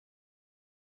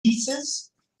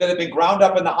pieces that have been ground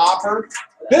up in the hopper.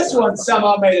 This one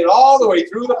somehow made it all the way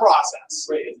through the process.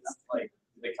 Wait, is that like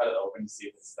they cut it open to see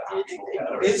if it's the actual head?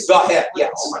 Or It's the head,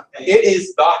 yes. It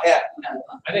is the head.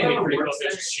 I think it'd be pretty cool if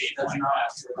there's a shape like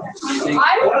that.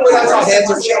 That's how heads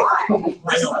are shaped.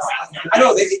 I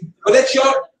know, but that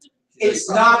show, it's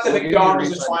not that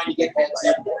McDonald's is trying to get heads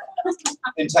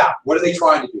in town. What are they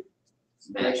trying to do?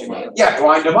 Yeah,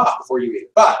 grind them up before you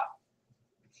eat. But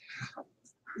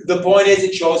the point is,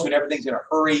 it shows when everything's in a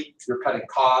hurry, you're cutting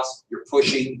costs, you're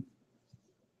pushing.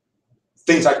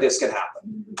 Things like this can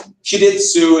happen. She did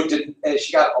sue. It didn't.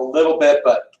 She got a little bit,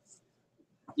 but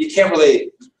you can't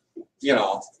really, you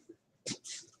know,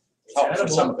 help for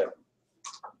some of it.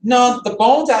 No, the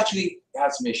bones actually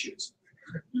had some issues,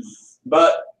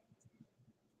 but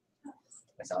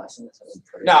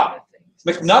now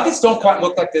McNuggets don't quite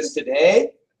look like this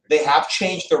today. They have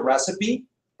changed the recipe,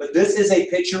 but this is a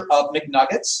picture of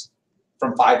McNuggets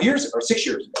from 5 years or 6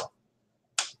 years ago.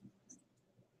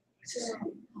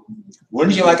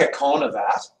 Wouldn't you like a cone of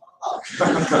that?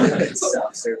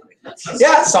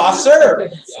 Yeah, soft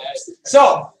serve.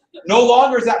 So, no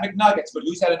longer is that McNuggets, but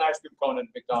who's had an ice cream cone at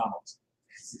McDonald's?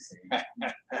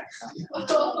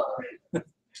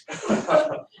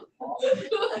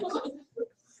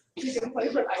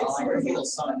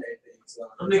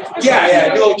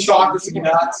 Yeah, little chocolates and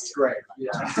nuts. It's great.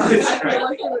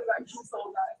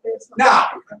 Now,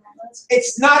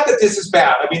 it's not that this is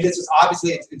bad. I mean, this is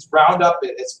obviously, it's ground up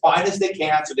as fine as they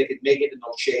can so they can make it in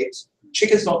those shapes.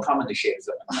 Chickens don't come in the shapes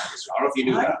of McNuggets. I don't know if you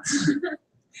knew that.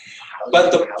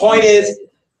 But the point is,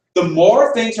 the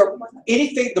more things are,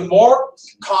 anything, the more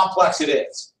complex it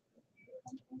is,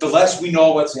 the less we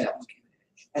know what's in it.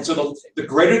 And so the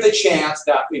greater the chance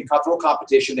that in cutthroat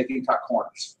competition, they can cut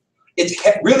corners. It's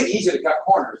really easy to cut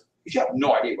corners, but you have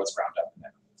no idea what's ground up in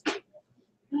there.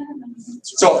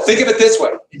 So think of it this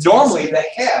way. Normally, the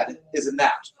head is in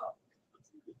that.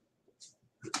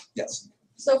 Yes?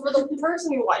 So for the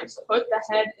person who likes to put the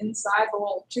head inside the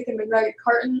little chicken McNugget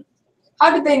carton,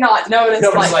 how did they not notice,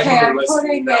 like, hey, I'm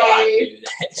putting a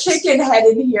chicken head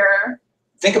in here?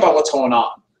 Think about what's going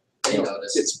on.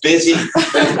 It's busy.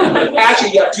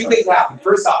 Actually, you have two things happen.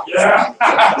 First off,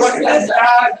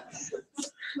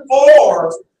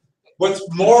 or what's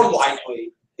more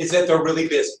likely is that they're really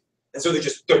busy, and so they're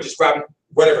just grabbing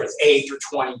whatever it's 8 or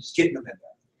 20, just getting them in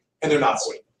there, and they're not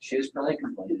sweet. She was probably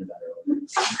complaining about it.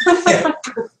 Yeah.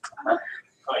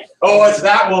 Oh, it's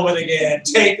that woman again.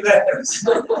 Take this.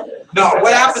 No,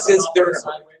 what happens is there's.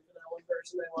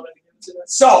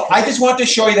 So I just want to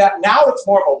show you that now it's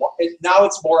more of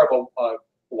a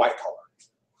white color.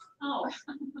 Oh.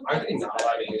 I think the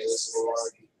highlighting is more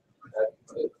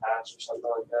patch or something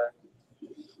like that.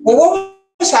 Well, what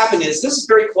has happened is this is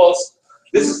very close.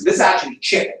 This is actually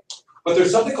chicken, but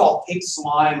there's something called pink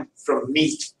slime from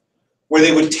meat, where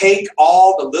they would take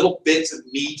all the little bits of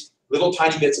meat, little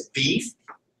tiny bits of beef,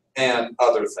 and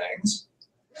other things,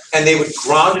 and they would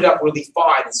ground it up really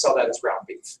fine and sell that as ground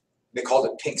beef. They called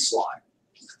it pink slime.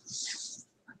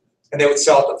 And they would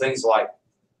sell it to things like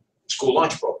school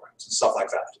lunch programs and stuff like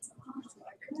that.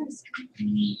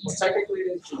 Well,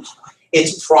 technically,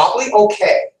 It's probably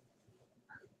okay,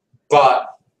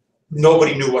 but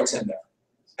nobody knew what's in there.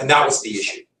 And that was the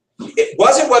issue. It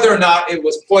wasn't whether or not it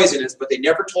was poisonous, but they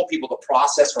never told people the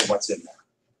process or what's in there.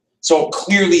 So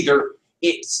clearly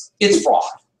it's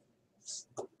fraud.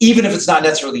 Even if it's not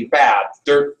necessarily bad,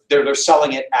 they're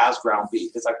selling it as ground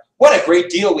beef. It's like, what a great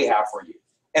deal we have for you.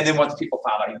 And then once people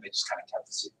found out, they just kind of kept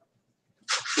the secret.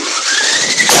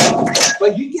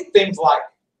 But you get things like,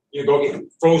 you go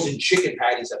get frozen chicken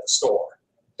patties at the store.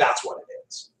 That's what it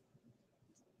is.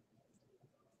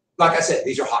 Like I said,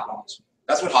 these are hot dogs.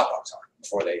 That's what hot dogs are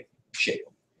before they shape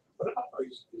them. but hot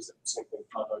dogs is the same thing.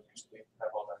 Hot dogs used to have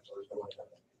all that sort of stuff.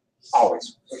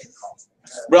 Always.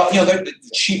 Well, you know, they're the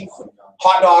cheap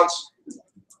hot dogs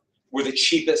were the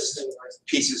cheapest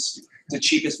pieces, the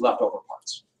cheapest leftover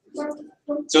parts.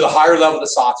 So the higher level of the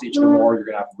sausage, the more you're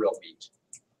gonna have real meat.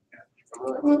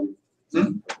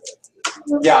 Hmm?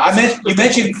 Yeah, you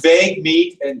mentioned vague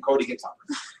meat, and Cody gets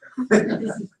hungry.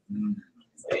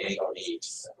 Vague meat.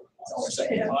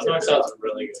 Hot dog sounds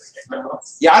really good.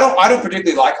 Yeah, I don't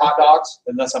particularly like hot dogs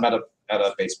unless I'm at a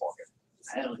baseball game.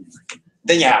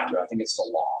 Then you have to. I think it's the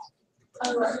law.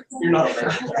 You're not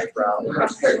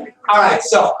All right,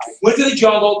 so went to the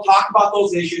jungle, talked about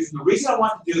those issues, and the reason I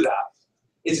want to do that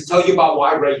is to tell you about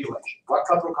why regulation, what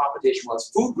cutthroat competition was.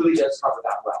 Food really does cover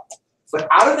that well. But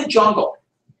out of the jungle,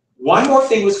 one more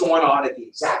thing was going on at the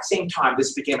exact same time.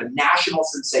 This became a national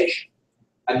sensation.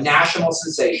 A national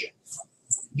sensation.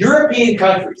 European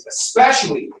countries,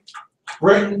 especially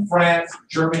Britain, France,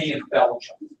 Germany, and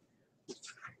Belgium,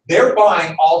 they're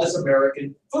buying all this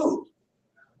American food.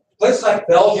 Places like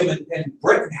Belgium and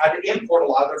Britain had to import a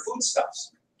lot of their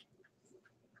foodstuffs.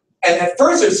 And at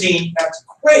first they're seeing, that's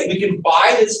great, we can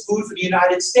buy this food from the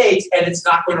United States and it's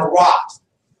not going to rot.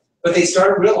 But they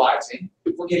started realizing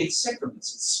we're getting sick from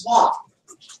this, it's slop.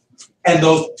 And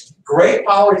those great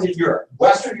powers in Europe,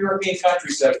 Western European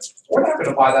countries said, we're not going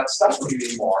to buy that stuff from you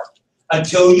anymore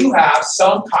until you have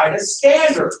some kind of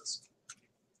standards.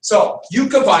 So you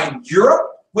combine Europe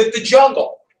with the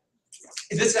jungle.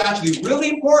 And this is actually really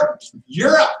important.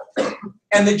 Europe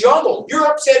and the jungle.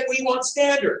 Europe said we want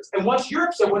standards. And once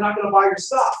Europe said we're not going to buy your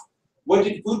stuff, what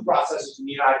did food processors in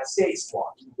the United States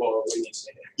want? Well, we need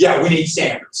standards. Yeah, we need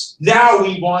standards. Now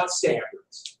we want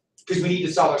standards because we need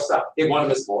to sell our stuff. They want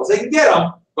them as full as they can get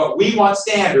them, but we want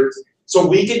standards so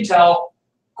we can tell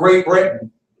Great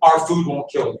Britain our food won't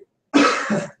kill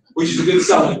you, which is a good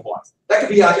selling point. That could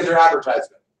be like in their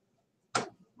advertisement.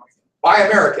 Buy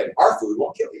American, our food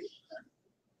won't kill you.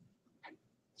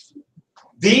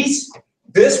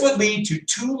 This would lead to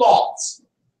two laws,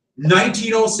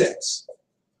 1906.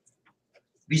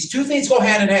 These two things go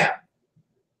hand in hand.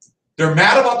 They're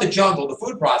mad about the jungle, the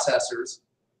food processors,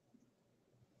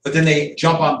 but then they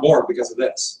jump on board because of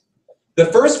this. The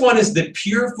first one is the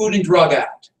Pure Food and Drug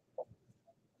Act.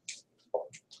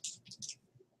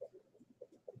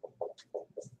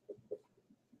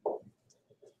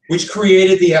 Which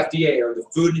created the FDA, or the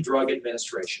Food and Drug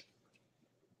Administration.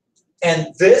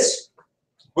 And this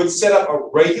would set up a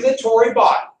regulatory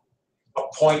body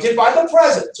appointed by the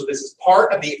president. So this is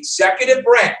part of the executive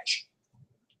branch.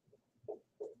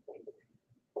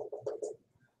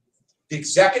 The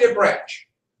executive branch.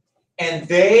 And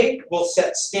they will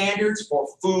set standards for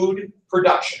food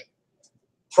production.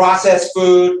 Processed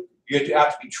food, you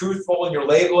have to be truthful in your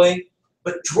labeling.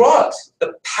 But drugs,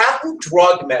 the patent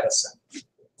drug medicine, it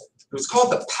was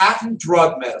called the patent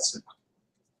drug medicine,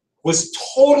 was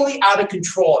totally out of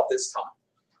control at this time,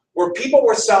 where people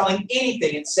were selling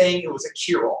anything and saying it was a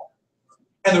cure-all.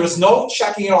 And there was no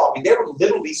checking at all. I mean, they were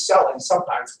literally selling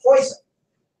sometimes poison.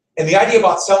 And the idea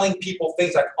about selling people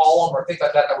things like alum or things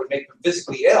like that that would make them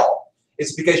physically ill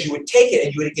is because you would take it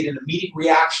and you would get an immediate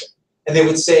reaction. And they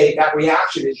would say that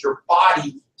reaction is your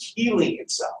body healing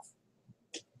itself.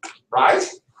 Right?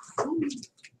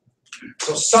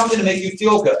 So something to make you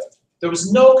feel good. There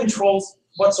was no controls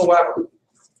whatsoever.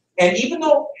 And even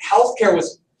though healthcare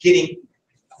was getting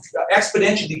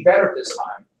exponentially better at this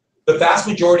time, the vast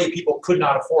majority of people could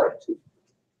not afford it.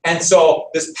 And so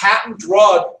this patent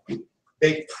drug,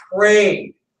 they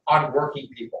preyed on working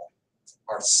people,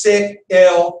 are sick,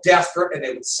 ill, desperate, and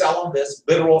they would sell them this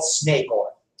literal snake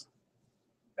oil.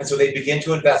 And so they begin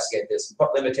to investigate this and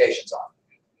put limitations on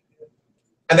it.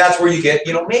 And that's where you get,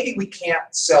 maybe we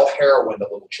can't sell heroin to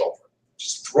little children.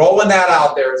 Just throwing that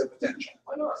out there as a potential.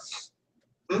 Why not?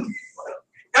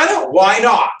 I know, why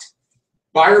not?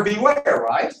 Buyer beware,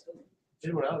 right?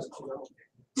 Anyone else?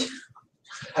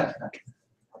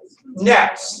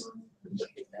 Next,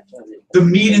 the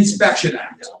Meat Inspection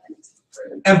Act.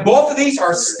 And both of these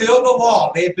are still the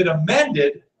law. They've been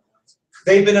amended.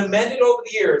 They've been amended over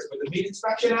the years with the Meat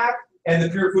Inspection Act and the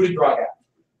Pure Food and Drug Act.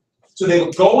 So they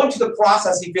would go into the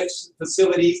processing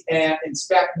facilities and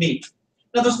inspect meat.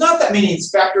 Now, there's not that many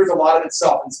inspectors, a lot of it's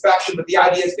self-inspection, but the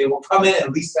idea is they will come in and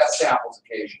at least test samples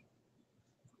occasionally.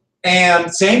 And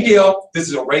same deal, this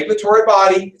is a regulatory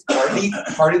body,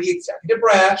 it's part of the executive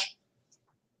branch,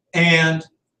 and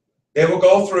they will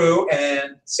go through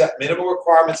and set minimum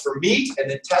requirements for meat and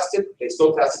then test it. They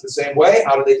still test it the same way.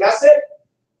 How do they test it?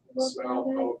 Smell,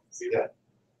 poke, see that.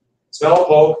 Smell,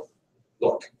 poke,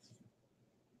 look.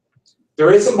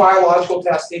 There is some biological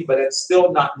testing, but it's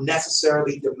still not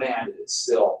necessarily demanded. It's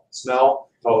still smell,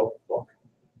 poke, look.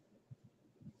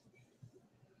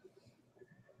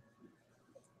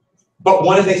 But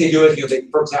one of the things they do is, they,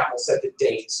 for example, set the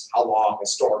dates, how long a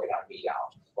store can have meat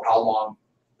out, or how long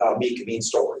meat can be in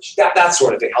storage. That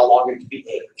sort of thing, how long it can be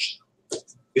aged.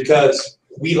 Because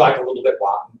we like a little bit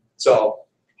rotten, so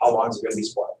how long is it going to be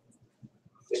spoiled?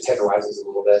 It tenderizes a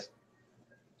little bit.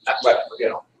 Whatever,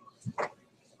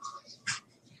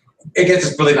 Again,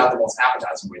 it's really not the most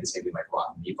appetizing way to say we like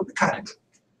rotten meat, but we kind of do.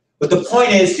 But the point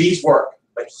is, these work.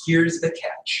 But here's the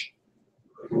catch.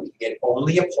 It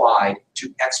only applied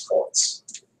to exports.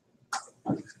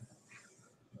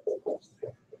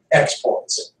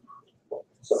 Exports.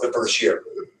 So the first year.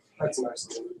 That's nice.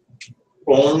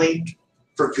 Only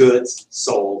for goods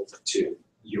sold to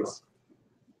Europe.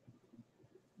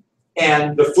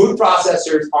 And the food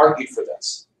processors argued for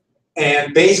this.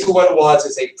 And basically what it was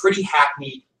is a pretty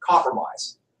hackneyed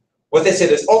compromise. What they said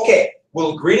is, okay,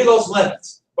 we'll agree to those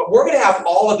limits, but we're going to have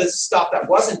all of this stuff that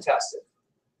wasn't tested.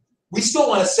 we still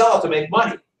want to sell it to make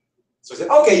money. So I said,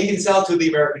 okay, you can sell it to the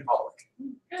American public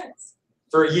Good.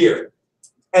 for a year,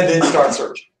 and then start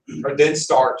searching, or then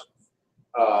start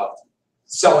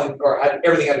selling, or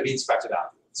everything had to be inspected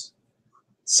afterwards.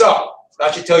 So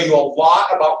that should tell you a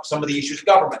lot about some of the issues of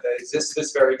government that exist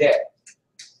this very day.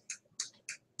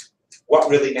 What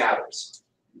really matters?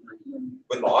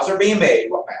 When laws are being made,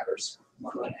 what matters?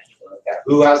 Yeah,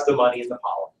 who has the money and the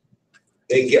power?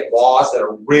 They can get laws that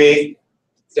are rigged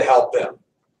to help them.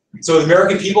 So the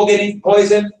American people getting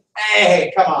poisoned,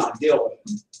 hey, come on, deal with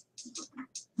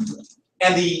it.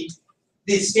 And the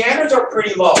standards are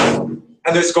pretty low.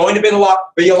 And there's going to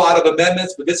be a lot of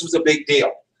amendments, but this was a big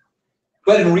deal.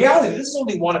 But in reality, this is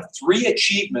only one of 3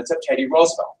 achievements of Teddy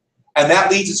Roosevelt. And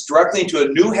that leads us directly into a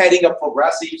new heading of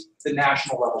progressives, the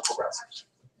national level progressives.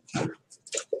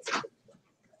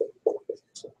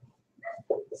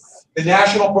 The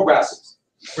national progressives.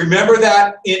 Remember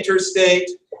that interstate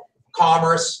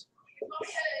commerce?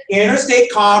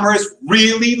 Interstate commerce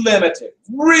really limited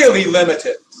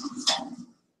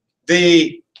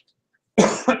the,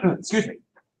 excuse me.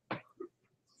 Are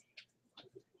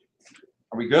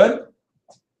we good?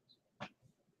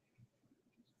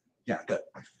 Yeah, good.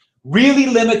 Really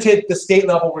limited the state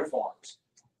level reforms.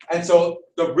 And so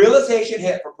the realization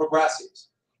hit for progressives,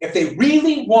 if they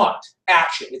really want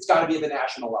action, it's got to be at the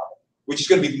national level, which is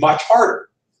going to be much harder,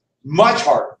 much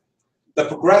harder. The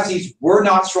progressives were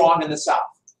not strong in the South.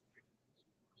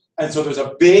 And so there's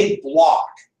a big block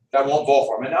that won't vote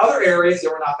for them. In other areas, they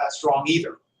were not that strong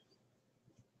either.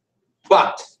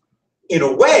 But in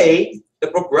a way, the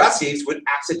progressives would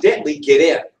accidentally get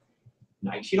in.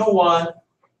 1901,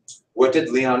 what did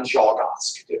Leon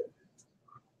Czolgosz do?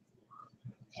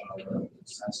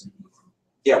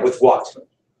 Yeah, with what?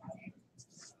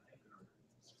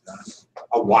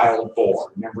 A wild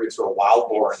boar. Remember, he threw a wild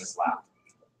boar in his lap.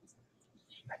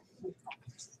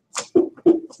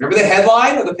 Remember the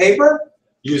headline of the paper?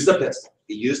 Use the pistol.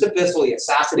 He used a pistol, he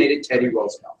assassinated Teddy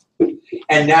Roosevelt.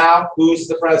 And now, who's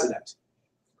the president?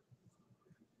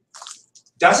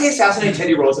 Does he assassinate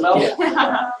Teddy Roosevelt?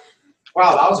 Yeah.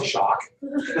 Wow, that was a shock.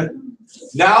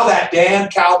 Now that damn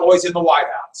cowboy's in the White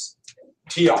House.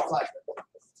 TR.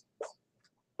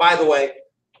 By the way,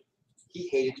 he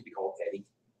hated to be called Teddy.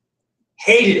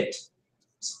 Hated it.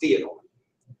 It's Theodore.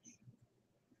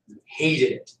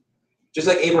 Hated it. Just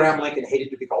like Abraham Lincoln hated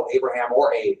to be called Abraham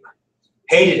or Abe.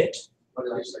 Hated it. What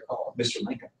did they used to call him? Mr.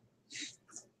 Lincoln.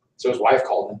 So his wife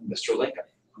called him Mr. Lincoln.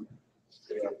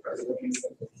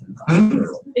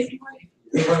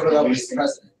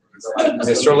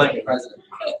 Mr. Lincoln.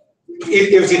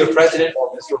 It was either president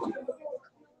or Mr. Lincoln.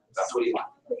 That's what he liked.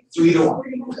 So either one.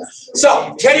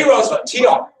 So Teddy Roosevelt,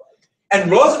 TR.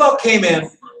 And Roosevelt came in.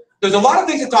 There's a lot of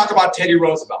things to talk about Teddy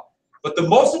Roosevelt. But the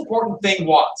most important thing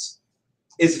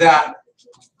is that,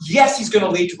 yes, he's going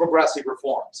to lead to progressive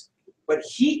reforms. But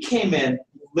he came in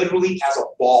literally as a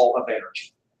ball of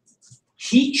energy.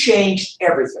 He changed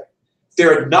everything.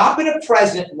 There had not been a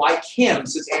president like him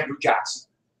since Andrew Jackson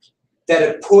that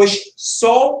had pushed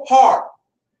so hard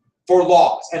for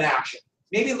laws and action.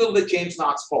 Maybe a little bit James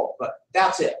Knox Polk, but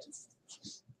that's it.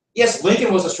 Yes,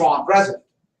 Lincoln was a strong president,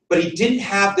 but he didn't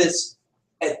have this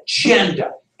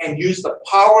agenda and use the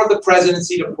power of the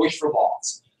presidency to push for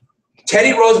laws.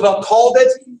 Teddy Roosevelt called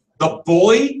it the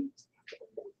bully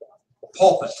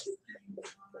pulpit.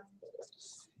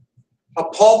 A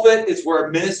pulpit is where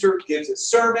a minister gives a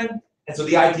sermon, and so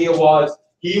the idea was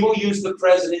he will use the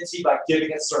presidency by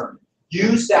giving a sermon.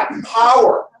 Use that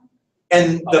power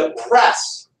and the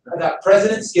press that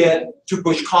presidents get to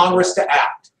push Congress to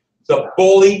act. The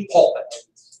bully pulpit.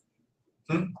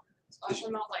 Also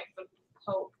not like the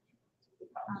Pope.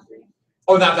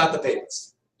 Oh, not the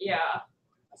papists. Yeah.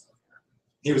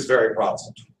 He was very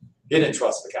Protestant. He didn't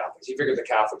trust the Catholics. He figured the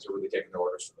Catholics were really taking the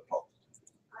orders from the Pope.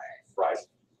 Right.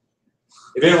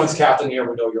 If anyone's Catholic here,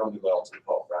 we know you're only loyal to the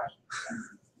Pope, right?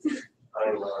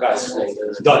 That's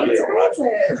done deal, right?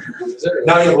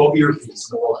 Now you will be your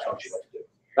peace.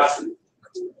 That's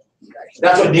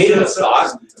what natives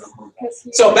thought.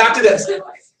 So back to this.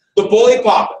 The bully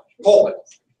pulpit.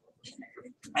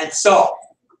 And so,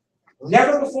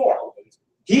 never before,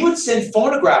 he would send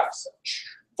phonograph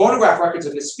records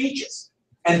of his speeches.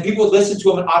 And people would listen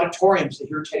to him in auditoriums to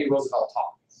hear Teddy Roosevelt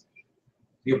talk.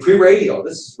 Pre-radio,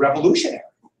 this is revolutionary.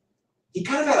 He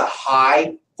kind of had a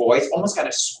high voice, almost kind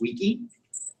of squeaky.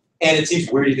 And it seems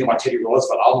weird to think about Teddy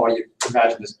Roosevelt. I don't know why you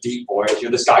imagine this deep voice. You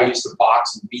know, this guy used to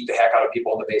box and beat the heck out of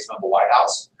people in the basement of the White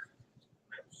House.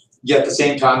 Yet at the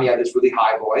same time, he had this really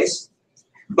high voice.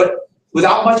 But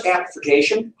without much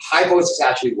amplification, high voices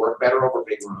actually work better over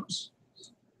big rooms.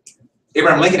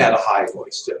 Abraham Lincoln had a high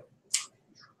voice too.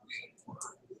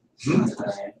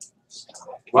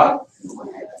 What?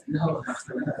 No.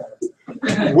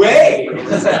 Wait.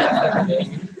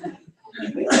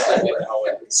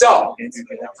 So, and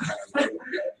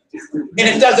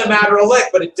it doesn't matter a lick,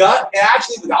 but it does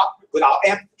actually, without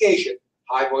amplification,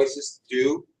 high voices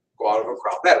do go out of a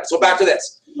crowd better. So back to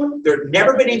this. There'd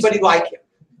never been anybody like him.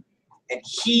 And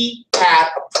he had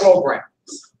a program.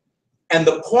 And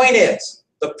the point is,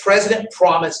 the president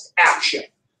promised action.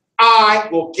 I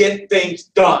will get things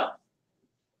done.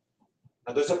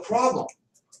 Now there's a problem.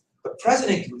 The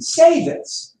president can say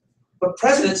this, but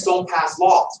presidents don't pass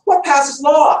laws. What passes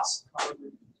laws?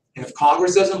 And if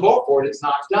Congress doesn't vote for it, it's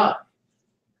not done.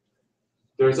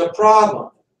 There's a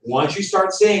problem. Once you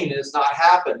start saying that it's not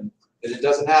happening, then it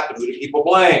doesn't happen. Who do people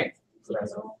blame?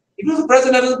 Even if the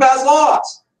president doesn't pass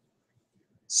laws.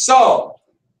 So,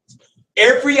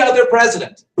 every other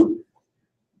president,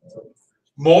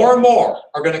 more and more,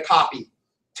 are going to copy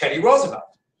Teddy Roosevelt,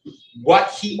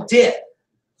 what he did.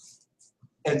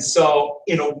 And so,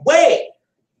 in a way,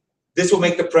 this will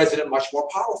make the president much more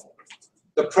powerful.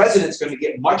 The president's going to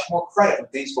get much more credit when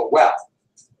things go well.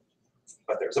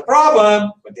 But there's a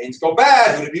problem. When things go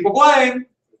bad, who do people blame?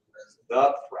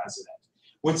 The president.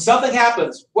 When something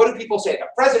happens, what do people say? The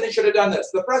president should have done this.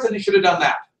 The president should have done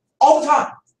that. All the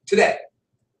time, today.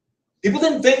 People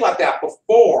didn't think like that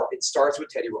before it starts with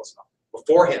Teddy Roosevelt,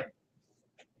 before him.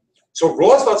 So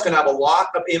Roosevelt's going to have a lot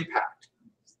of impact.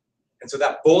 And so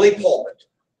that bully pulpit,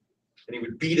 and he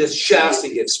would beat his chest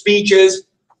and give speeches,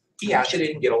 he actually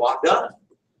didn't get a lot done.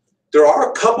 There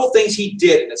are a couple things he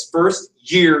did in his first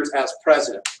years as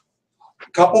president.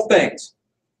 A couple things.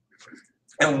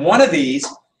 And one of these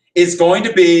is going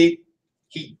to be,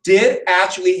 he did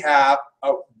actually have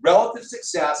a relative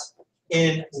success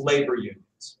in labor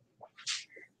unions.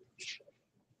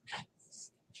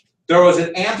 There was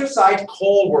an anthracite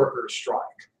coal workers strike.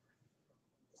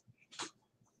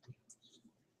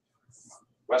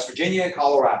 West Virginia and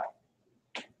Colorado.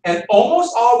 And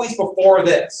almost always before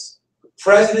this,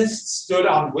 presidents stood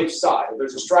on which side? If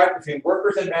there's a strike between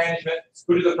workers and management,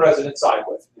 who did the president side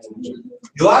with?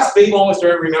 The last big one was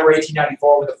during, remember,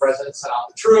 1894, when the president sent out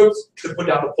the troops to put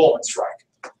down the Pullman strike.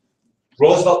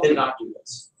 Roosevelt did not do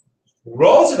this.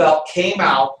 Roosevelt came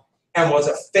out and was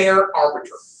a fair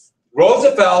arbiter.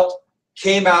 Roosevelt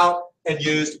came out and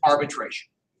used arbitration,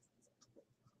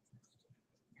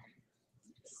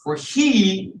 where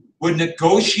he would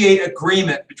negotiate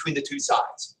agreement between the two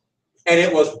sides. And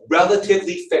it was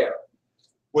relatively fair.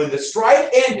 When the strike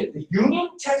ended, the union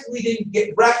technically didn't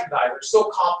get recognized. They're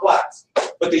still complex.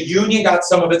 But the union got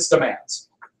some of its demands.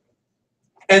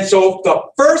 And so the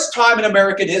first time in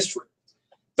American history,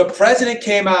 the president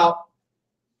came out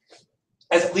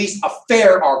as at least a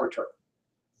fair arbiter.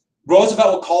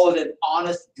 Roosevelt would call it an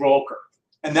honest broker.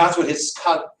 And that's what his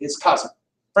cousin,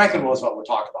 Franklin Roosevelt, would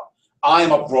talk about. I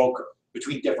am a broker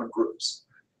between different groups.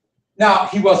 Now,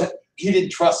 he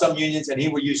didn't trust some unions, and he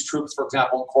would use troops, for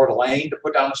example, in Coeur d'Alene to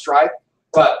put down a strike.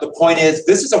 But the point is,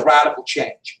 this is a radical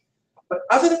change. But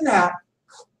other than that,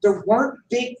 there weren't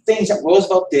big things that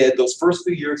Roosevelt did those first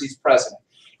few years he's president.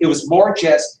 It was more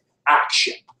just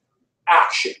action,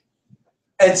 action.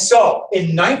 And so,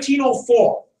 in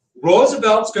 1904,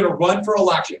 Roosevelt's going to run for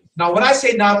election. Now, when I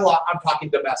say not a lot, I'm talking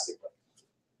domestically.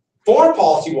 Foreign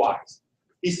policy-wise,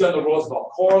 he's done the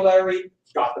Roosevelt Corollary,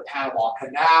 got the Panama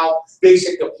Canal,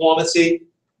 basic diplomacy,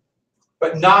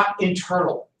 but not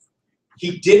internal.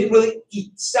 He didn't really,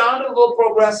 he sounded a little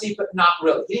progressive, but not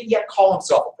really. He didn't yet call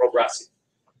himself a progressive.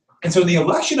 And so the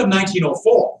election of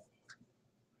 1904,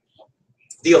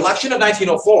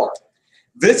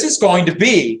 this is going to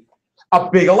be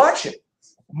a big election.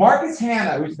 Marcus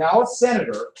Hanna, who's now a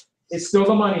senator, is still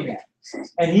the money man.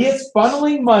 And he is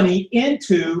funneling money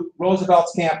into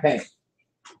Roosevelt's campaign.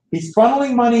 He's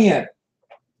funneling money in.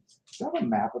 Do you have a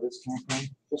map of this campaign?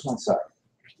 Just one sec.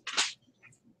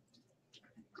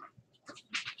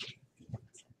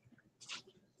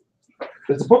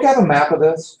 Does the book have a map of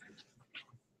this?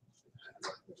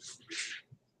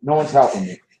 No one's helping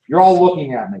me. You're all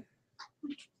looking at me.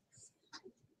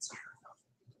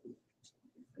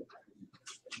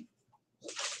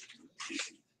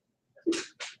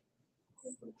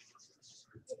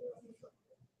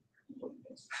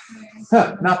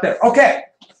 Huh, not there. Okay.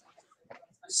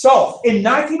 So, in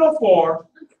 1904,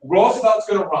 Roosevelt's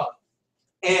going to run.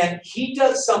 And he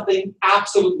does something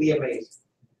absolutely amazing.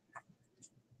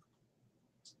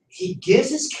 He gives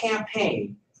his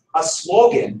campaign a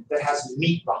slogan that has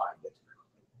meat behind it,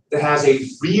 that has a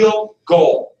real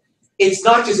goal. It's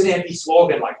not just an empty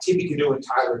slogan like Tippecanoe and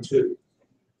Tyler 2,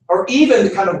 or even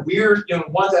the kind of weird,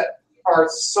 ones that are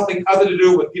something other to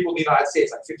do with people in the United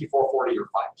States, like 54-40 or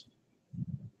fight.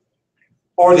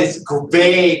 Or this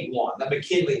vague one that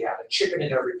McKinley had, a chicken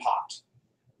in every pot.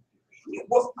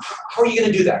 Well, how are you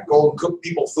going to do that? Go and cook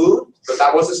people food? But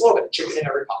that was the slogan, chicken in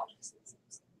every pot.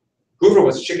 Hoover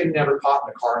was chicken in every pot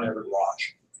and a car in every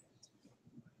garage.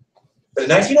 But in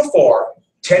 1904,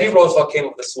 Teddy Roosevelt came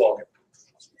up with a slogan.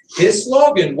 His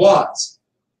slogan was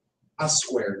a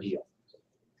square deal.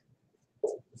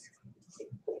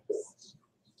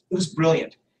 It was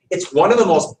brilliant. It's one of the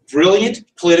most brilliant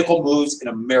political moves in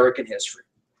American history.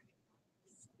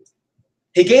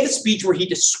 He gave a speech where he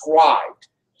described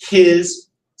his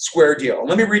square deal. And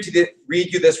let me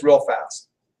read you this real fast.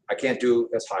 I can't do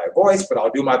as high a voice, but I'll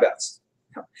do my best.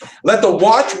 Let the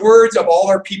watchwords of all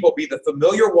our people be the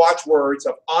familiar watchwords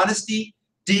of honesty,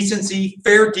 decency,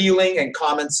 fair dealing, and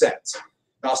common sense.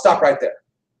 And I'll stop right there.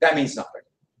 That means nothing.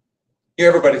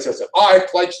 Everybody says, I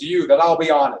pledge to you that I'll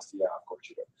be honest. Yeah, of course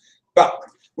you do. But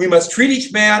we must treat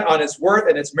each man on his worth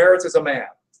and his merits as a man.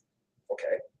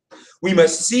 Okay. We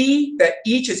must see that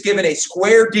each is given a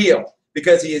square deal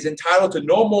because he is entitled to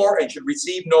no more and should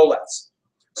receive no less.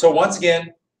 So once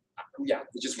again, yeah,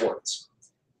 it's just words.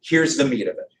 Here's the meat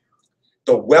of it.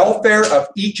 The welfare of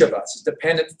each of us is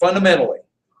dependent fundamentally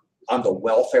on the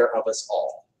welfare of us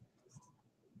all.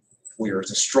 We are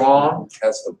as strong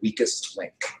as the weakest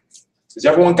link. Has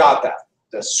everyone got that?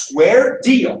 The square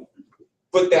deal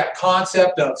put that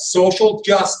concept of social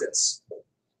justice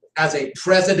as a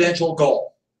presidential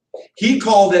goal. He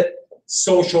called it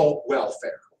social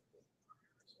welfare.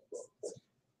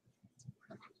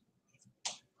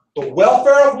 The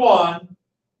welfare of one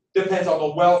depends on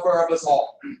the welfare of us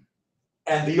all.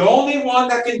 And the only one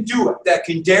that can do it, that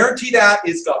can guarantee that,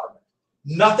 is government.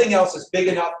 Nothing else is big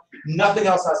enough. Nothing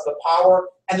else has the power.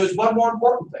 And there's one more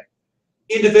important thing.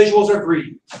 Individuals are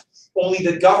greedy. Only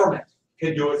the government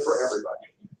can do it for everybody.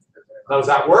 Now, does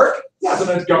that work? Yeah,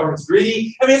 sometimes government's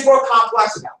greedy. I mean, it's more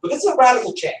complex than that. But this is a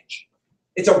radical change.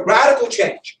 It's a radical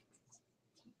change.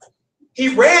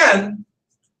 He ran.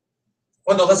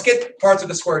 Well, no, let's get parts of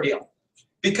the square deal.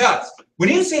 Because when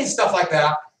he was saying stuff like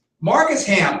that, Marcus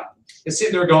Hanna is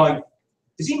sitting there going,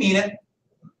 does he mean it?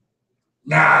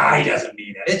 Nah, he doesn't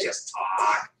mean it. It's just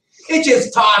talk. It's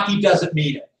just talk. He doesn't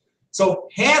mean it. So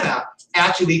Hanna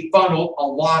actually funneled a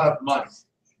lot of money.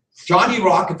 John D.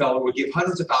 Rockefeller would give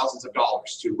hundreds of thousands of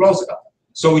dollars to Roosevelt.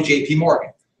 So would J.P.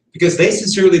 Morgan. Because they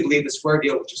sincerely believed the square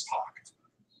deal was just talk.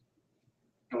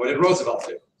 And what did Roosevelt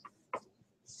do?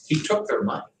 He took their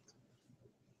money.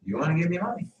 You want to give me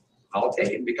money? I'll take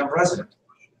it and become president.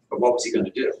 But what was he going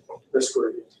to do? The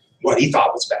square deal. What he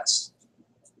thought was best.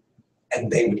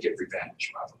 And they would get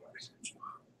revenge, by the way.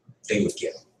 They would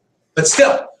get it. But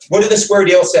still, what did the square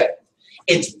deal say?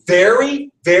 It's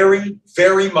very, very,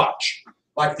 very much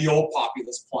like the old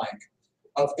populist plank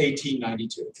of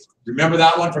 1892. Remember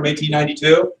that one from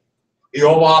 1892? The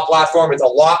Omaha platform is a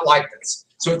lot like this.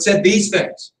 So it said these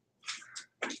things.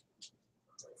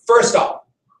 First off,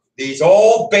 these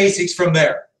old basics from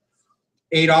there.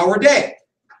 8-hour day.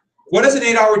 What does an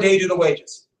 8-hour day do to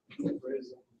wages?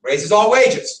 Raises all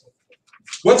wages.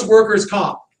 What's workers'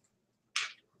 comp?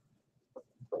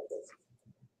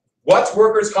 What's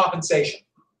workers' compensation?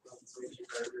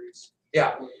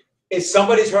 Yeah. If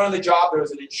somebody's running the job,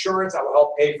 there's an insurance that will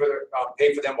help pay for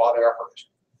them while they're hurt.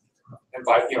 And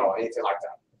by, anything like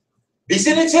that. These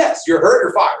didn't exist. You're hurt,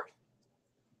 you're fired.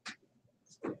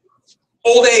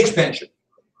 Old age pension.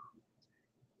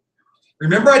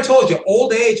 Remember I told you,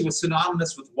 old age was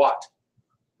synonymous with what?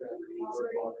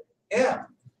 Yeah.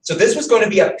 So this was going to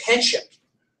be a pension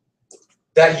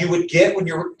that you would get when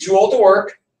you're too old to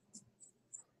work,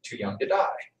 too young to die.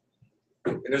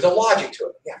 And there's a logic to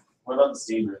it. Yeah. What about the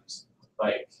steam rooms,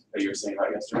 like that you were saying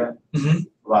about yesterday? Mm-hmm.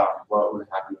 Wow, what would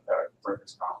happen with our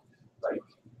workers' comp?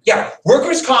 Yeah,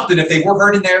 workers' comp, that if they were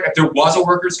hurt in there, if there was a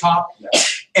workers' comp,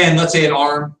 and let's say an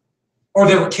arm, or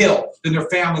they were killed, then their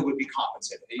family would be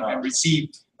compensated and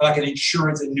receive like an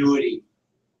insurance annuity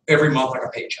every month, like a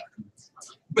paycheck.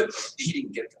 But he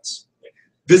didn't get this.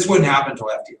 This wouldn't happen until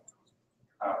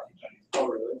FDR. Oh,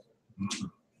 really? Mm-hmm.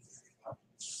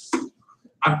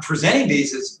 I'm presenting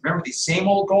these as, remember, these same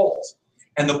old goals.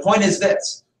 And the point is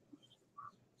this.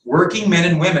 Working men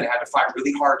and women had to fight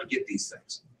really hard to get these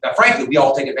things. That frankly, we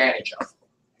all take advantage of.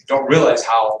 You don't realize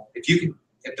how, if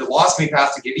the laws can be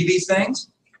passed to give you these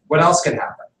things, what else can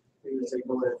happen?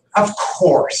 Of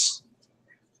course.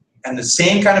 And the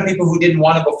same kind of people who didn't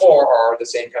want it before are the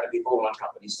same kind of people who run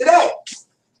companies today.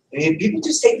 And people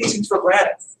just take these things for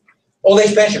granted. Old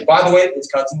age pension. By the way, his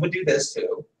cousin would do this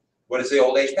too. What is the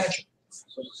old age pension?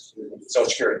 Social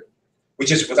Security.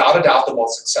 Which is without a doubt the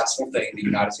most successful thing the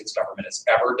United States government has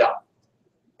ever done.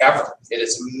 Ever. It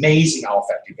is amazing how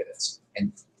effective it is.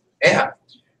 And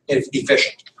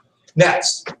efficient.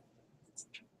 Next. Of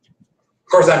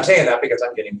course, I'm saying that because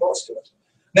I'm getting close to it.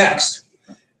 Next.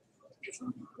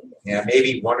 Yeah,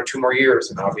 maybe 1 or 2 more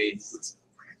years and I'll be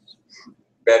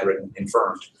bedridden,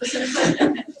 infirmed.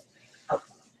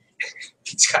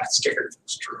 He's got scared if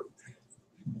it's true.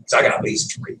 So I got at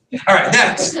least 3. All right,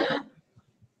 next.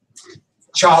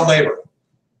 Child labor.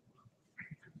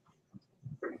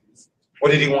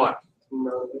 What did he want?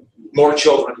 More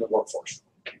children in the workforce.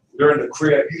 They're in the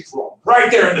creative room, right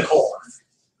there in the corner.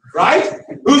 Right?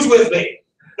 Who's with me?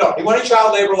 No, he wanted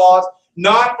child labor laws,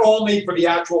 not only for the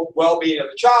actual well-being of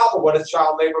the child, but what does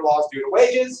child labor laws do to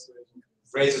wages?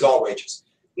 Raises all wages.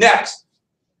 Next,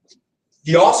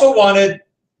 he also wanted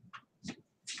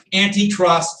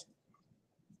antitrust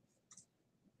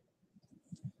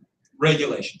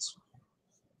regulations.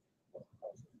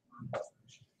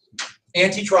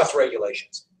 Antitrust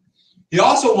regulations. He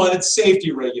also wanted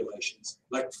safety regulations,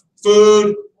 like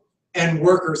food and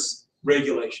workers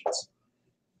regulations.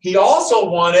 He also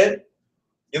wanted,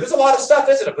 there's a lot of stuff,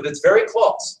 isn't it? But it's very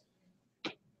close.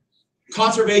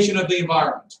 Conservation of the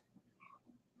environment.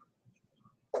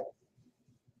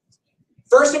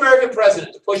 First American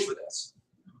president to push for this.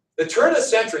 The turn of the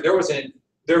century, there was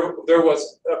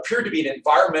appeared to be an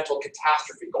environmental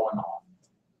catastrophe going on.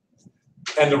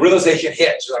 And the realization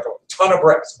hit, it's like a ton of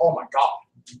bricks. Oh my God,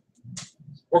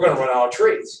 we're going to run out of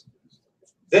trees.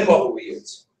 Then what will we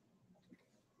use?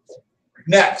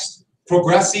 Next,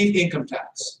 progressive income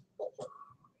tax.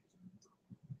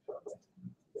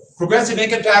 Progressive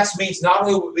income tax means not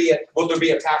only will there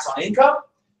be a tax on income,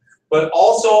 but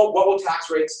also what will tax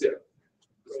rates do?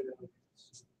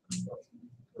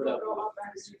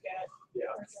 Yeah.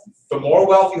 The more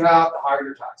wealth you have, the higher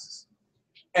your taxes.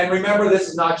 And remember, this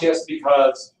is not just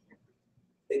because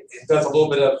it does a little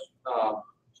bit of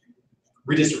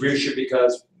redistribution,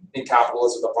 because in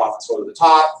capitalism, the profits go to the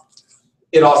top.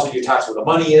 It also, you tax where the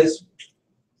money is.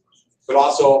 But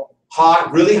also,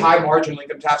 really high marginal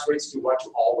income tax rates do what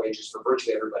to all wages for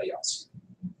virtually everybody else.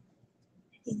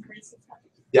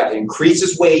 Yeah, it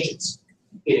increases wages.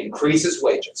 It increases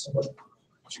wages.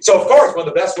 So, of course, one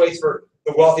of the best ways for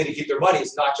the wealthy to keep their money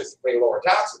is not just to pay lower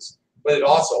taxes, but it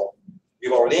also,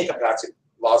 you lower the income tax, it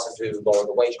allows them to lower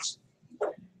the wages.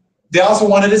 They also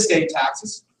wanted estate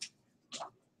taxes.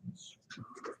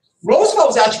 Roosevelt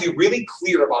was actually really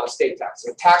clear about estate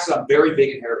taxes, taxes on very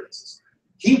big inheritances.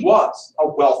 He was a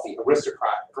wealthy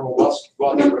aristocrat from a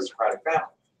wealthy aristocratic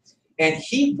family. And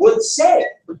he would say,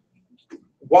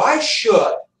 why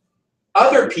should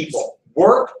other people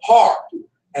work hard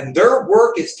and their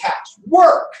work is taxed?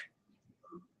 Work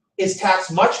is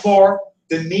taxed much more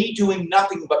than me doing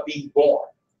nothing but being born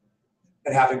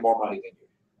and having more money than you.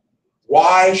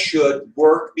 Why should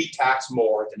work be taxed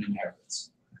more than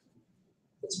inheritance?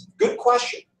 It's a good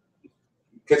question,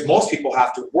 because most people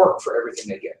have to work for everything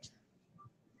they get.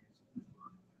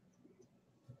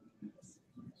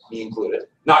 Me included.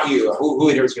 Not you. Who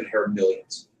in here is going to inherit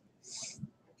millions?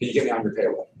 Can you get me on your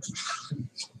payroll?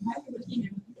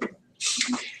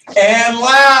 And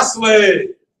lastly,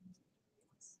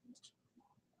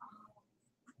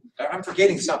 I'm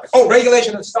forgetting something. Oh,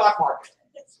 regulation of the stock market.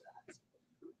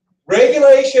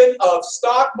 Regulation of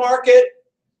stock market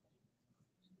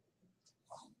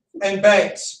and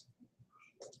banks.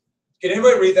 Can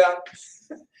anybody read that?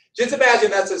 Just imagine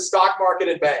that's a stock market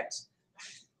and banks.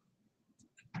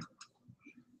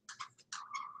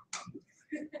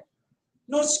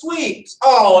 No squeaks.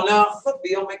 Oh, no. Look,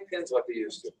 they don't make pins like they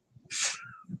used to.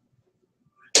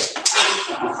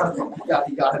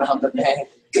 You got it on the bank.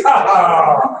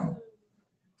 God.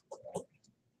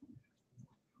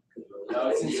 No,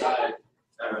 it's inside.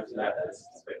 No, it's not. It's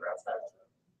paper outside.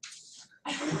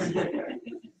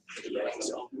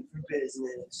 Open for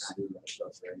business.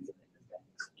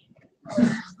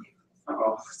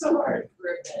 Oh, so hard.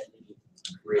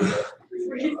 Read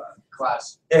it.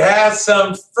 Class. It has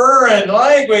some foreign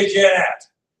language in it.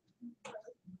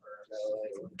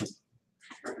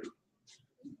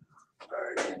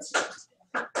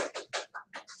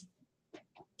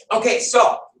 Okay,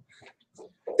 so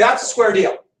that's a square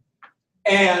deal.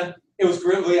 And it was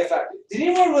really effective. Did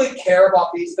anyone really care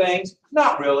about these things?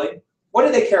 Not really. What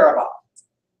did they care about?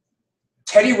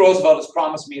 Teddy Roosevelt has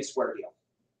promised me a square deal.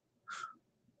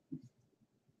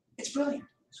 It's brilliant.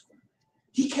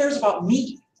 He cares about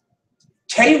me.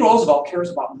 Teddy Roosevelt cares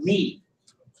about me.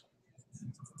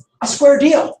 A square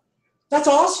deal. That's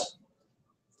awesome.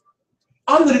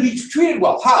 I'm going to be treated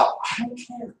well. How? I don't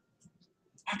care.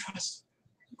 I trust.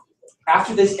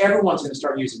 After this, everyone's going to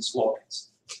start using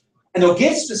slogans. And they'll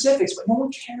give specifics, but no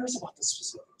one cares about the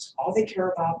specifics. All they care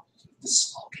about is the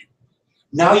slogan.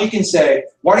 Now you can say,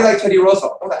 why do you like Teddy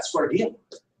Roosevelt? Oh, that square deal.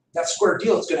 That square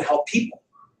deal is going to help people.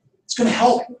 It's going to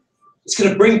help. It's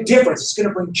going to bring difference. It's going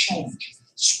to bring change.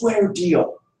 Square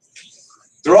deal.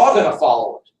 They're all going to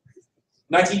follow it.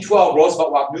 1912,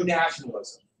 Roosevelt wanted new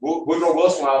nationalism. Woodrow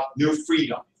Wilson wanted new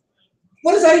freedom.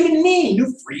 What does that even mean,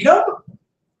 new freedom?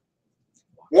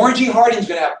 Warren G. Harding's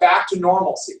going to have back to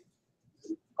normalcy.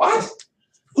 What?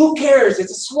 Who cares?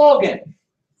 It's a slogan.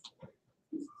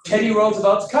 Teddy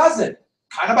Roosevelt's cousin,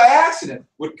 kind of by accident,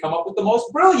 would come up with the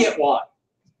most brilliant one.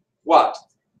 What?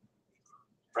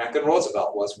 Franklin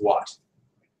Roosevelt was what?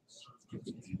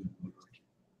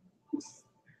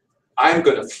 I'm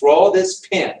going to throw this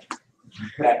pin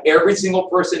at every single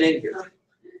person in here.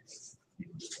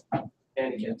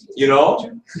 You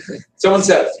know? Someone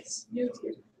says,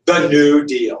 the New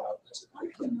Deal.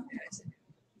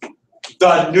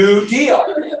 The New Deal.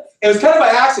 It was kind of by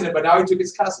accident, but now he took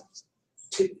his cousins.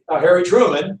 Harry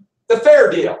Truman, the Fair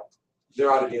Deal.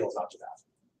 They're out of deals after that.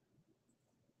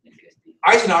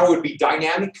 Eisenhower would be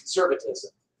dynamic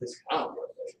conservatism.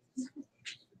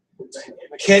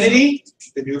 Kennedy,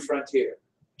 the New Frontier.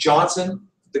 Johnson,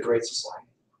 the Great Society.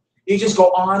 You just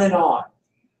go on and on.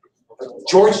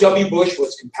 George W. Bush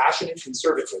was compassionate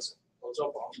conservatism.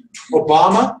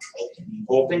 Obama,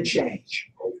 hope and change.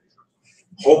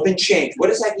 Hope and change. What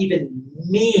does that even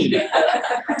mean?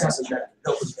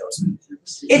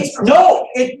 No,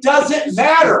 it doesn't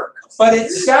matter, but it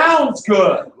sounds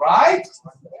good, right?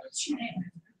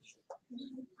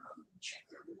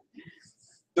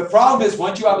 The problem is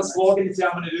once you have a slogan and say,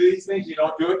 I'm going to do these things, you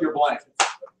don't do it, you're blank.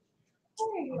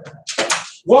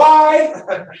 Why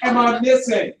am I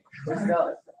missing?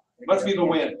 Must be the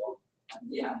wind.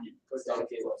 Yeah.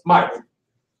 Mike.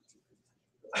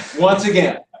 Once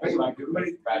again.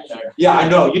 Yeah, I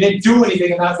know. You didn't do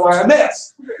anything, and that's why I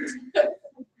missed.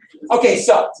 Okay,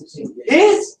 so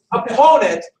his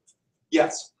opponent,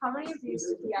 yes. How many of these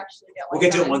did he actually get? We'll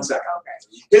get to it in 1 second. Okay.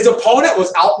 His opponent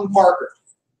was Alton Parker.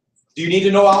 Do you need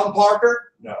to know Alton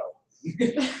Parker? No.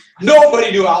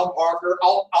 Nobody knew Alton Parker.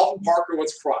 Alton Parker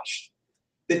was crushed.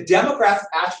 The Democrats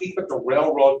actually picked a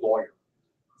railroad lawyer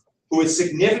who is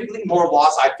significantly more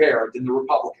laissez-faire than the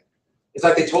Republican. It's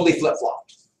like they totally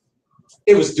flip-flopped.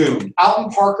 It was doomed.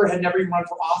 Alton Parker had never even run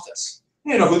for office.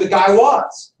 You know who the guy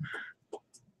was.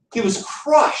 He was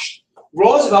crushed.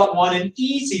 Roosevelt won an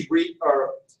easy,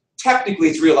 technically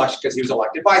it's re-election because he was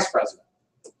elected vice president.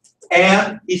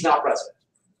 And he's not president.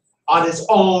 On his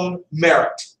own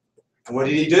merit. And what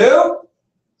did he do?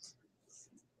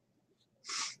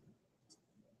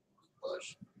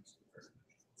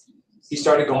 He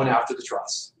started going after the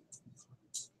trust.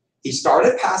 He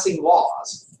started passing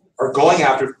laws or going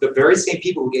after the very same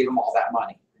people who gave him all that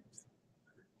money.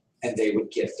 And they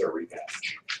would get their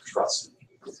revenge. Trust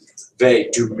me. They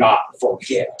do not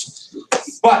forget.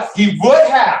 But he would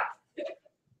have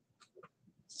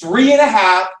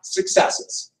 3.5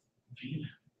 successes.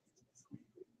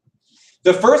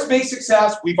 The first big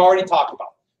success we've already talked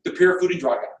about, the Pure Food and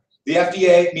Drug Act. The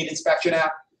FDA, Meat Inspection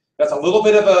Act, that's a little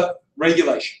bit of a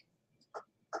regulation.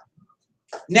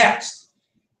 Next,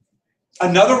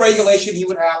 another regulation he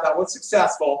would have that was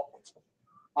successful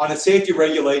on a safety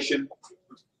regulation,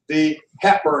 the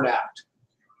Hepburn Act.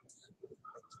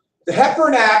 The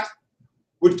Hepburn Act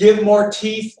would give more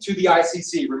teeth to the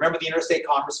ICC. Remember the Interstate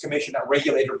Commerce Commission that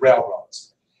regulated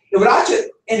railroads. It would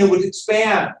actually, and it would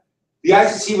expand. The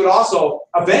ICC would also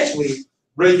eventually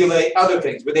regulate other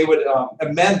things, but they would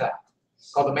amend that,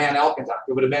 called the Mann-Elkins Act.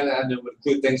 It would amend that, and it would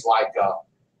include things like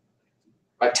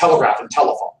telegraph and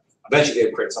telephone. Eventually, they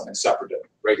would create something separate to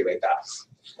regulate that.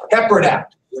 Hepburn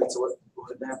Act. So what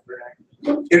did the Hepburn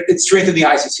Act? It strengthened the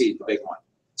ICC, the big one.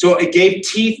 So it gave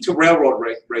teeth to railroad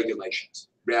regulations.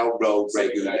 Railroad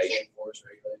regulation.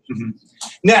 Mm-hmm.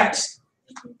 Next,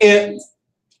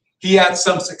 he had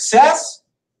some success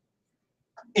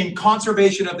in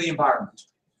conservation of the environment.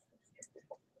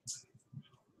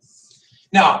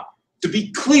 Now, to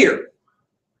be clear,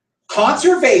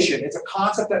 conservation is a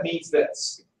concept that means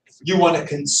this. You want to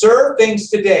conserve things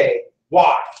today.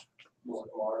 Why?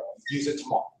 Use it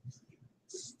tomorrow.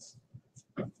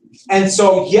 And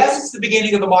so, yes, it's the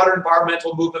beginning of the modern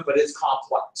environmental movement, but it's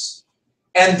complex.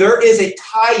 And there is a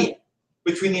tie-in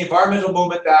between the environmental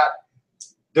movement that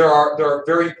there are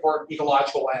very important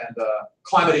ecological and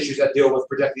climate issues that deal with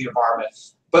protecting the environment,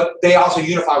 but they also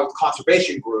unify with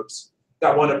conservation groups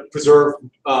that want to preserve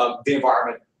the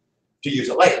environment to use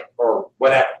it later or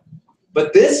whatever.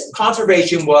 But this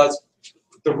conservation was,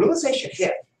 the realization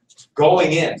hit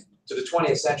going into the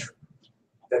 20th century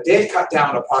that they had cut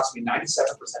down approximately 97%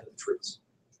 of the trees.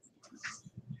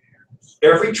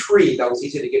 Every tree that was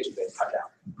easy to get to, they cut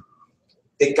down.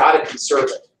 They got to conserve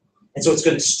it. And so it's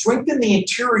going to strengthen the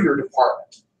Interior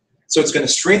Department. So it's going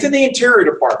to strengthen the Interior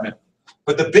Department.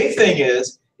 But the big thing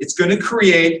is, it's going to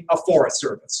create a Forest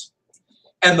Service.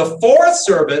 And the Forest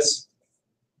Service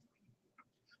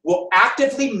will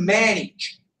actively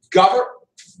manage, govern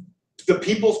the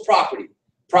people's property,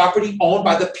 property owned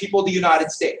by the people of the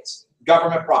United States,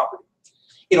 government property.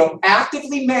 It'll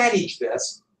actively manage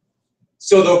this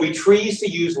so there'll be trees to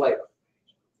use later.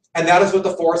 And that is what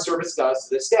the Forest Service does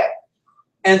to this day.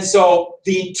 And so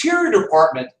the Interior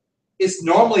Department is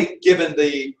normally given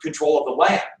the control of the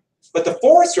land, but the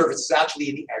Forest Service is actually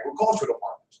in the Agriculture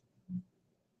Department.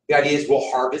 The idea is we'll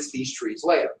harvest these trees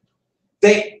later.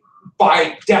 They,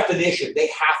 by definition, they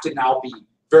have to now be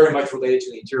very much related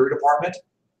to the Interior Department,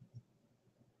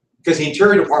 because the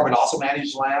Interior Department also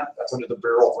manages land. That's under the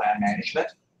Bureau of Land Management.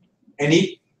 And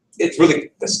it's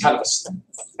really this kind of a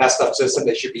messed up system.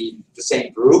 They should be the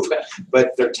same group,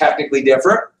 but they're technically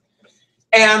different.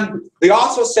 And they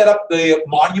also set up the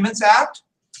Monuments Act.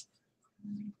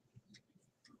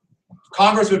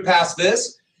 Congress would pass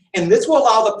this, and this will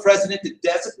allow the president to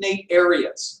designate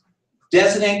areas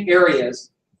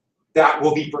that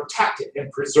will be protected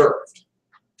and preserved.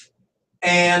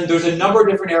 And there's a number of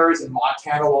different areas in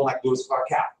Montana alone, like Lewis Clark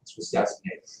Caverns was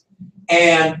designated.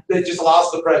 And it just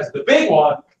allows the president. The big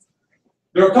one,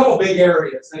 there are a couple big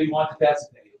areas that he wants to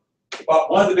designate.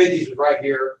 But one of the biggies is right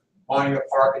here, Monument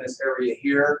Park in this area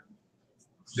here.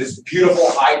 This beautiful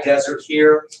high desert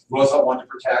here, Roosevelt wanted to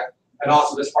protect. And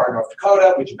also this part of North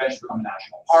Dakota, which eventually became a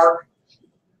national park.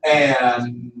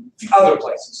 And other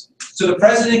places. So the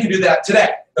president can do that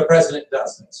today. The president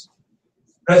does this.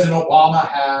 President Obama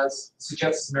has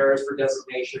suggested some areas for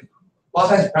designation. A lot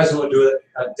of times the president will do it,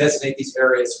 designate these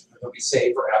areas that will be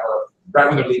safe forever, right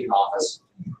when they're leaving office.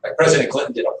 Like President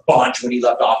Clinton did a bunch when he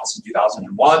left office in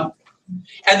 2001.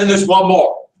 And then there's one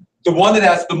more, the one that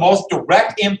has the most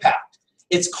direct impact.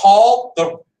 It's called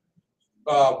the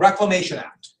Reclamation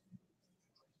Act.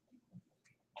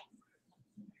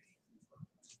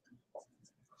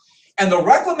 And the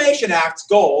Reclamation Act's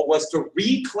goal was to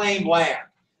reclaim land,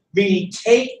 meaning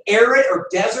take arid or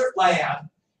desert land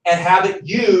and have it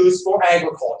used for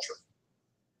agriculture.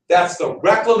 That's the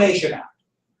Reclamation Act.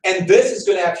 And this is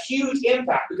going to have huge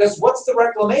impact, because what's the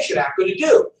Reclamation Act going to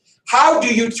do? How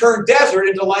do you turn desert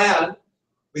into land?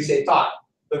 We say thought.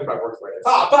 Look at my words right.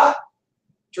 Thought, but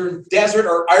turn desert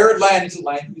or arid land into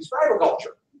land used for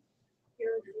agriculture.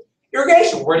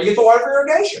 Irrigation. Where do you get the water for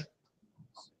irrigation?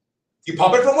 You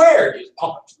pump it from where? You just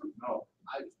pump it.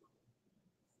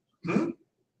 No.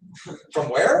 From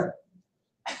where?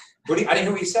 I didn't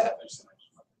hear what you said.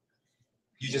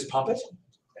 You just pump it?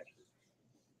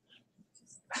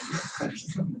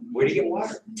 Where do you get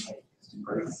water?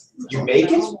 You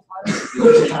make it?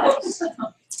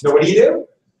 No, what do?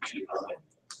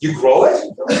 You grow it?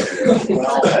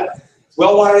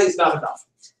 Well water is not enough.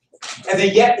 And they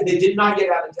did not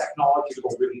yet have the technology to go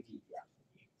really deep yet.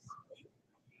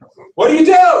 What do you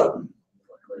do?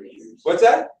 What's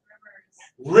that?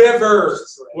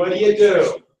 Rivers. What do you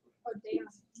do?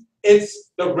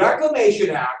 It's the Reclamation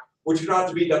Act, which turned out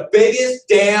to be the biggest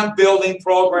dam building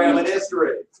program in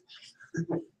history.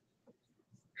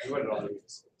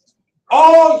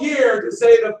 All year to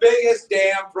say the biggest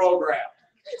dam program.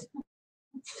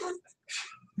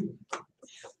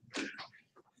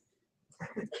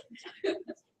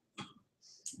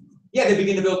 Yeah, they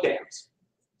begin to build dams.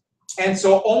 And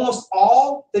so almost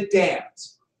all the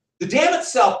dams, the dam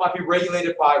itself might be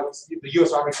regulated by the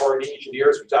U.S. Army Corps of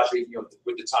Engineers, which actually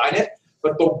would design it,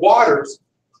 but the waters,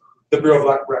 the Bureau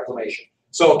of Reclamation.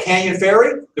 So Canyon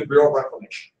Ferry, the Bureau of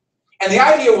Reclamation. And the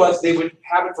idea was they would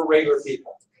have it for regular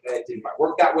people. It didn't quite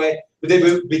work that way, but they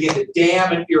would begin to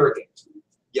dam and irrigate.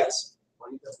 Yes?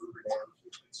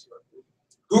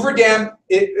 Hoover Dam,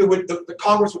 the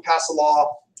Congress would pass a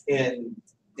law in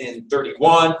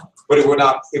 31, but it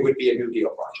would be a New Deal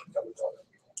project that would go there.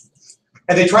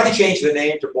 And they tried to change the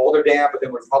name to Boulder Dam, but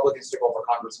then when Republicans took over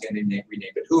Congress again, they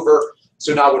renamed it Hoover.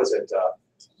 So now what is it?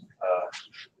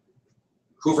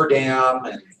 Hoover Dam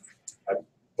and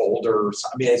Boulder.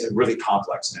 I mean, it's a really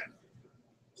complex name.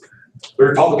 The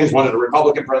Republicans wanted a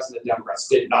Republican president. Democrats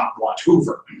did not want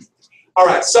Hoover. All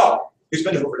right, so who's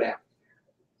been to Hoover Dam?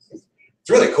 It's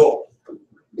really cool.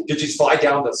 Did you slide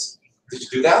down this? Did you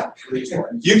do that?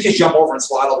 You can just jump over and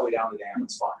slide all the way down the dam.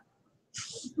 It's fine.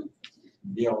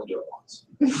 You only do it once.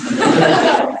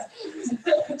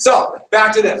 So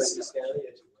back to this.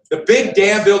 The big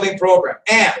dam building program,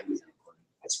 and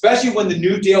especially when the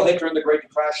New Deal hit during the Great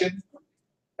Depression,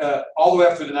 all the way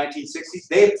up through the 1960s,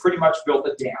 they had pretty much built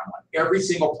a dam on every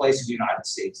single place in the United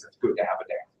States that's good to have a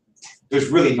dam. There's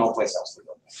really no place else to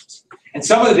build dams. And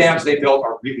some of the dams they built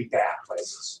are really bad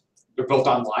places. They're built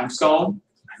on limestone.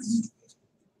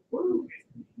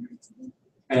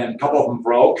 And a couple of them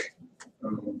broke.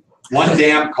 One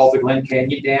dam called the Glen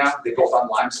Canyon Dam, they built on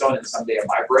limestone and someday it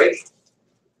might break.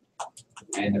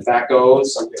 And if that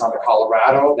goes, it's on the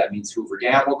Colorado, that means Hoover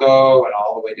Dam will go and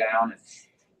all the way down. And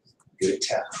good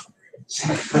town.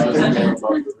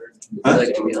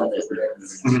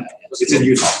 It's in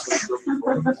Utah.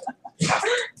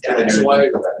 Yeah, so why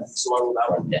will that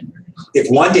one? If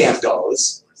one dam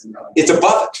goes, it's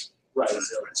above it. Right.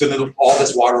 So then all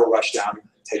this water will rush down and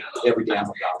take every dam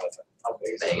down with it. How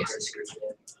big is it?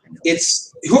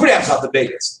 It's, Hoover Dam's not the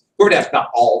biggest. Hoover Dam's not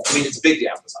all, I mean, it's a big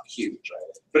dam, but it's not huge, right?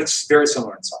 But it's very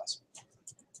similar in size.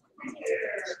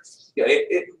 Yeah,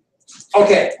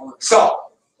 okay, so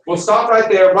we'll stop right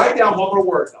there. Write down one more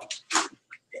word though.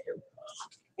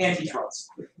 Antitrust.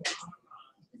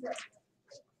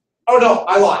 Oh no,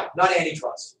 I lied. Not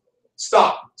antitrust.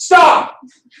 Stop. Stop!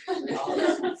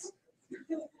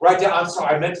 Write down, I'm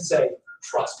sorry, I meant to say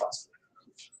trust buster.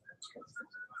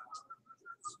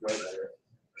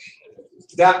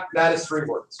 That is 3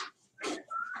 words.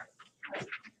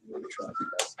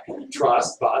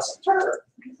 Trust buster.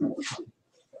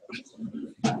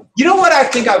 You know what I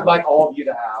think I would like all of you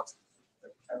to have?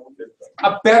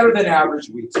 A better than average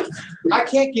week. I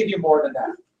can't give you more than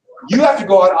that. You have to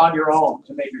go out on your own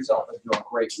to make yourself into a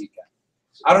great weekend.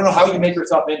 I don't know how you make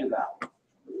yourself into that.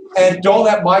 And don't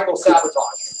let Michael sabotage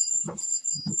you.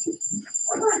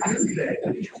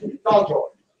 Don't do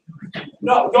it.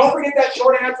 No, don't forget that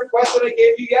short answer question I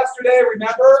gave you yesterday,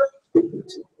 remember?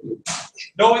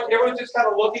 No, everyone's just kind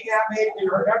of looking at me. Do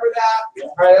you remember that?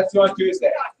 All right, let's do on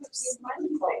Tuesday.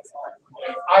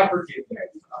 I forgive you.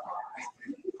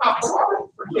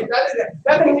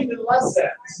 That makes even less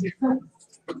sense.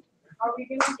 Are we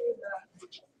gonna do the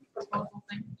proposal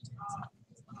thing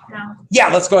now? Yeah,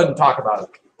 let's go ahead and talk about it.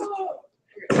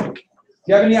 Do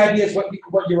you have any ideas what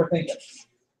you were thinking?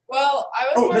 Well, I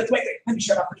was Oh, more. wait, let me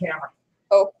shut off the camera.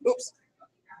 Oh, oops.